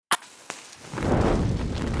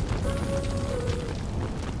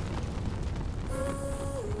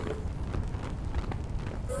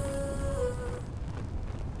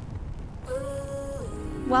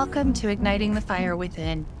Welcome to Igniting the Fire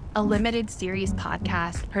Within, a limited series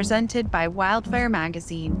podcast presented by Wildfire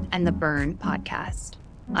Magazine and the Burn podcast.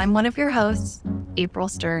 I'm one of your hosts, April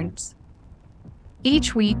Stearns.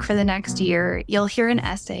 Each week for the next year, you'll hear an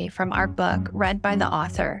essay from our book read by the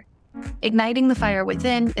author. Igniting the Fire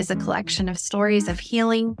Within is a collection of stories of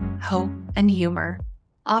healing, hope, and humor,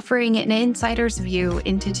 offering an insider's view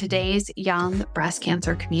into today's young breast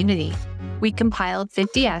cancer community. We compiled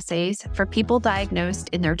 50 essays for people diagnosed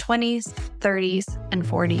in their 20s, 30s, and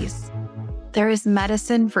 40s. There is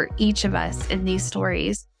medicine for each of us in these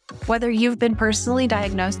stories, whether you've been personally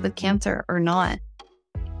diagnosed with cancer or not.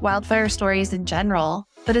 Wildfire stories in general,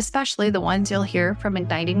 but especially the ones you'll hear from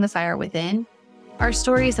Igniting the Fire Within, are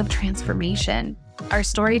stories of transformation. Our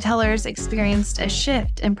storytellers experienced a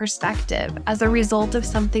shift in perspective as a result of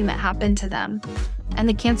something that happened to them. And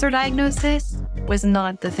the cancer diagnosis was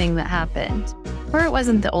not the thing that happened, or it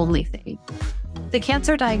wasn't the only thing. The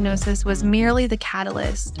cancer diagnosis was merely the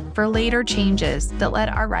catalyst for later changes that led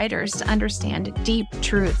our writers to understand deep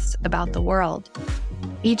truths about the world.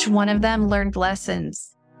 Each one of them learned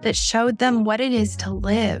lessons that showed them what it is to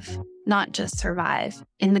live, not just survive,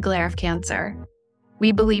 in the glare of cancer.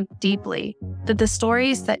 We believe deeply that the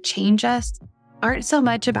stories that change us aren't so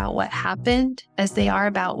much about what happened as they are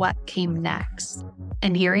about what came next.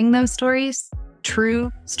 And hearing those stories,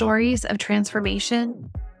 true stories of transformation,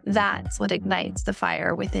 that's what ignites the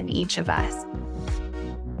fire within each of us.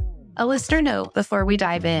 A listener note before we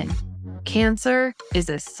dive in. Cancer is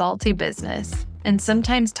a salty business, and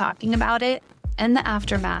sometimes talking about it and the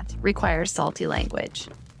aftermath requires salty language.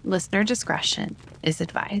 Listener discretion is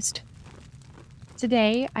advised.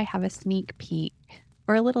 Today, I have a sneak peek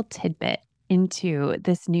or a little tidbit into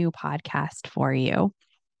this new podcast for you.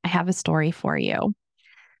 I have a story for you.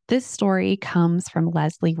 This story comes from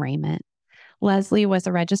Leslie Raymond. Leslie was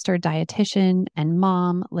a registered dietitian and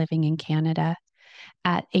mom living in Canada.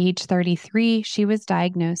 At age 33, she was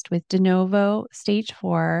diagnosed with de novo stage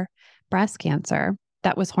 4 breast cancer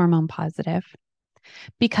that was hormone positive.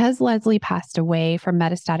 Because Leslie passed away from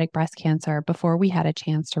metastatic breast cancer before we had a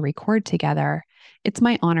chance to record together, it's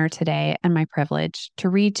my honor today and my privilege to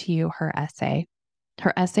read to you her essay.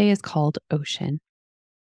 Her essay is called Ocean.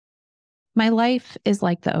 My life is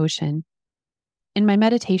like the ocean. In my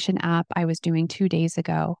meditation app I was doing 2 days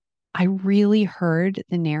ago, I really heard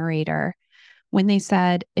the narrator when they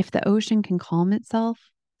said, if the ocean can calm itself,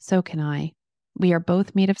 so can I. We are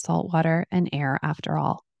both made of salt water and air after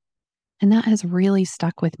all. And that has really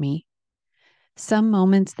stuck with me. Some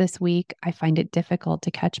moments this week, I find it difficult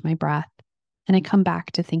to catch my breath, and I come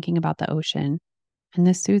back to thinking about the ocean, and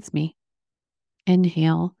this soothes me.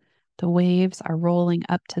 Inhale, the waves are rolling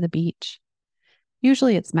up to the beach.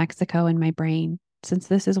 Usually it's Mexico in my brain, since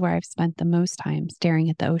this is where I've spent the most time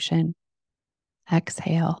staring at the ocean.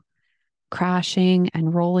 Exhale, crashing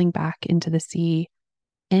and rolling back into the sea.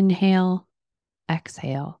 Inhale,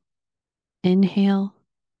 exhale. Inhale,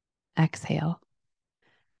 exhale.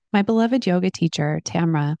 My beloved yoga teacher,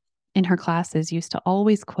 Tamra, in her classes used to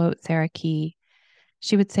always quote Sarah Key.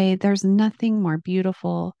 She would say, there's nothing more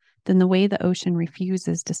beautiful than the way the ocean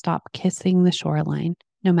refuses to stop kissing the shoreline,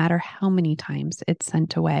 no matter how many times it's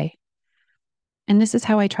sent away. And this is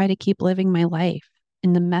how I try to keep living my life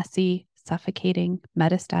in the messy, suffocating,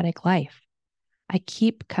 metastatic life. I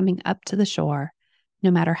keep coming up to the shore,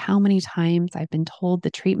 no matter how many times I've been told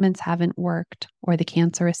the treatments haven't worked or the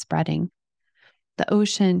cancer is spreading. The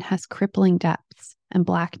ocean has crippling depths and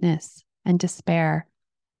blackness and despair,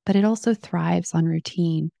 but it also thrives on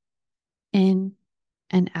routine, in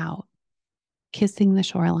and out, kissing the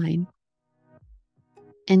shoreline.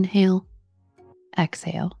 Inhale,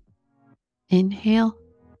 exhale. Inhale,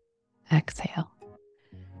 exhale.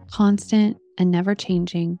 Constant and never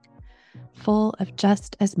changing, full of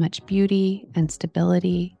just as much beauty and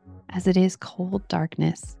stability as it is cold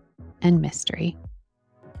darkness and mystery.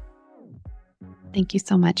 Thank you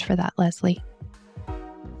so much for that, Leslie.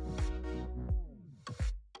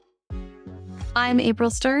 I'm April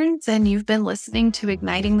Stearns, and you've been listening to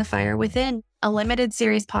Igniting the Fire Within, a limited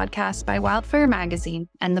series podcast by Wildfire Magazine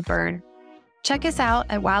and The Burn. Check us out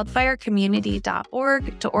at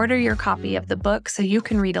wildfirecommunity.org to order your copy of the book so you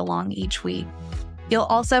can read along each week. You'll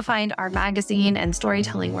also find our magazine and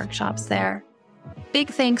storytelling workshops there. Big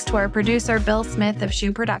thanks to our producer, Bill Smith of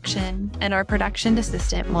Shoe Production, and our production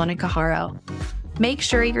assistant, Monica Haro. Make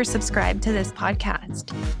sure you're subscribed to this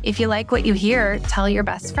podcast. If you like what you hear, tell your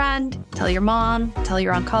best friend, tell your mom, tell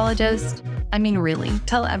your oncologist. I mean, really,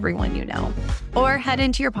 tell everyone you know. Or head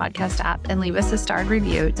into your podcast app and leave us a starred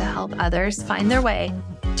review to help others find their way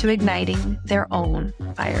to igniting their own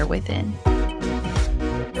fire within.